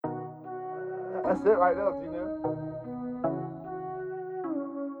That's it right there, Gina.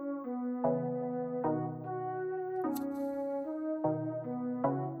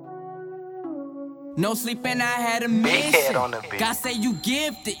 No sleeping, I had a mission. God say you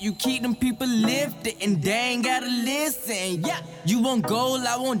gifted, you keep them people lifted, and they ain't gotta listen. Yeah, you want gold,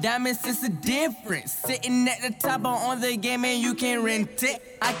 I want diamonds, it's a difference. Sitting at the top, I'm on the game and you can rent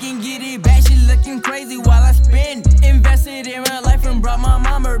it. I can get it back, she looking crazy while I spend it. Invested in my life and brought my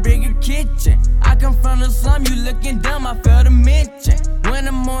mama a bigger kitchen. I come from the slum, you looking dumb, I failed to mention. When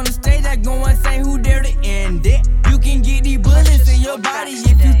I'm on the stage, I go and say who dare to end it. You can get these bullets in your body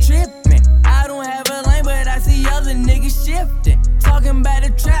if you trippin'. I don't have a lane, but I see other niggas shifting. Talking about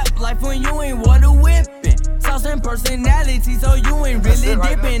the trap life when you ain't water whipping. Sauce and personality, so you ain't really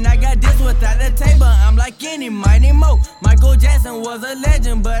dipping. I got this without the table, I'm like any Mighty Mo. Michael Jackson was a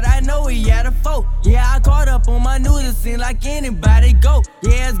legend, but I know he had a foe. Yeah, I caught up on my news, it seems like anybody go.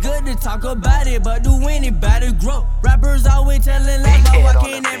 Yeah, it's good to talk about it, but do anybody grow? Rappers always telling lies, but why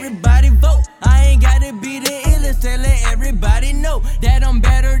can't everybody vote? I ain't gotta be the illest, telling everybody no. That I'm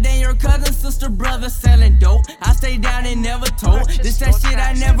better than your cousin, sister, brother selling dope. I stay down and never told. This that shit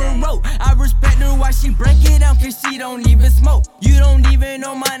I never wrote. I respect her while she break it down, cause she don't even smoke. You don't even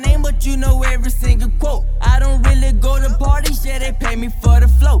know my name, but you know every single quote. I don't really go to parties, yeah, they pay me for the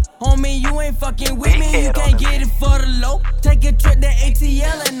flow. Homie, you ain't fucking with me, you can't get it for the low. Take a trip to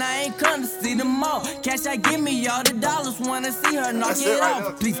ATL and I ain't come to see them all. Cash out, give me all the dollars, wanna see her knock it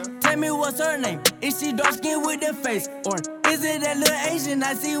off. Please tell me what's her name. Is she dark skin with the face, or is it that little Asian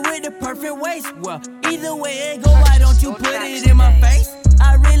I see with the perfect waist? Well, either way it go, why don't you put it in my face?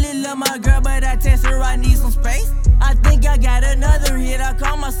 I really love my girl, but I text her I need some space. I think I got another hit, I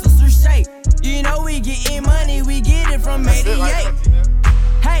call my sister Shay. You know we getting money, we get it from 88.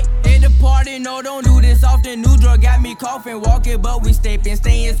 Hey, at the party, no, don't do this often. New drug got me coughing, walking, but we stepping.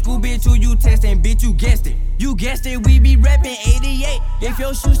 Stay in school, bitch, who you testing? Bitch, you guessed it. You guessed it, we be reppin' 88. If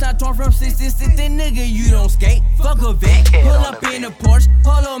your shoes not torn from 66, then nigga, you don't skate. Fuck a vet, pull up in a Porsche,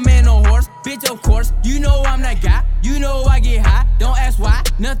 polo man on horse. Bitch, of course, you know I'm that guy. You know I get high, don't ask why.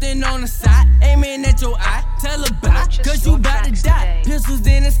 Nothing on the side, aiming at your eye. Tell her bye, cause you bout to die. Pistols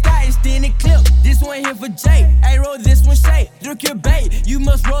in the sky, extended clip. This one here for Jay, I roll this one shade. Drink your bait, you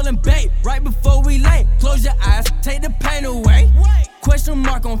must roll and bait. Right before we lay, close your eyes, take the pain away. Question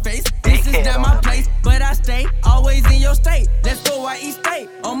mark on face, this is not my place, but I stay always in your state. Let's go out each state,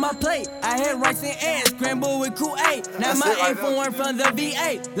 on my plate. I had rice and eggs, scrambled with Kool-Aid. Now my A4 from the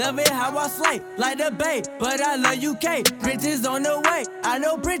VA, love it how I slay, like the Bay, but I love UK. Bridges on the way, I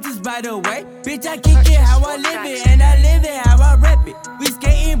know bridges by the way. Bitch, I kick it how I live it, and I live it how I rep it. We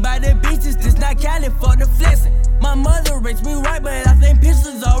skating by the beaches, this not Cali for the flexing. My mother raised me right, but I think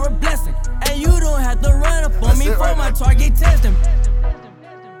pistols are a blessing. And you don't have to run up on me for my target testing.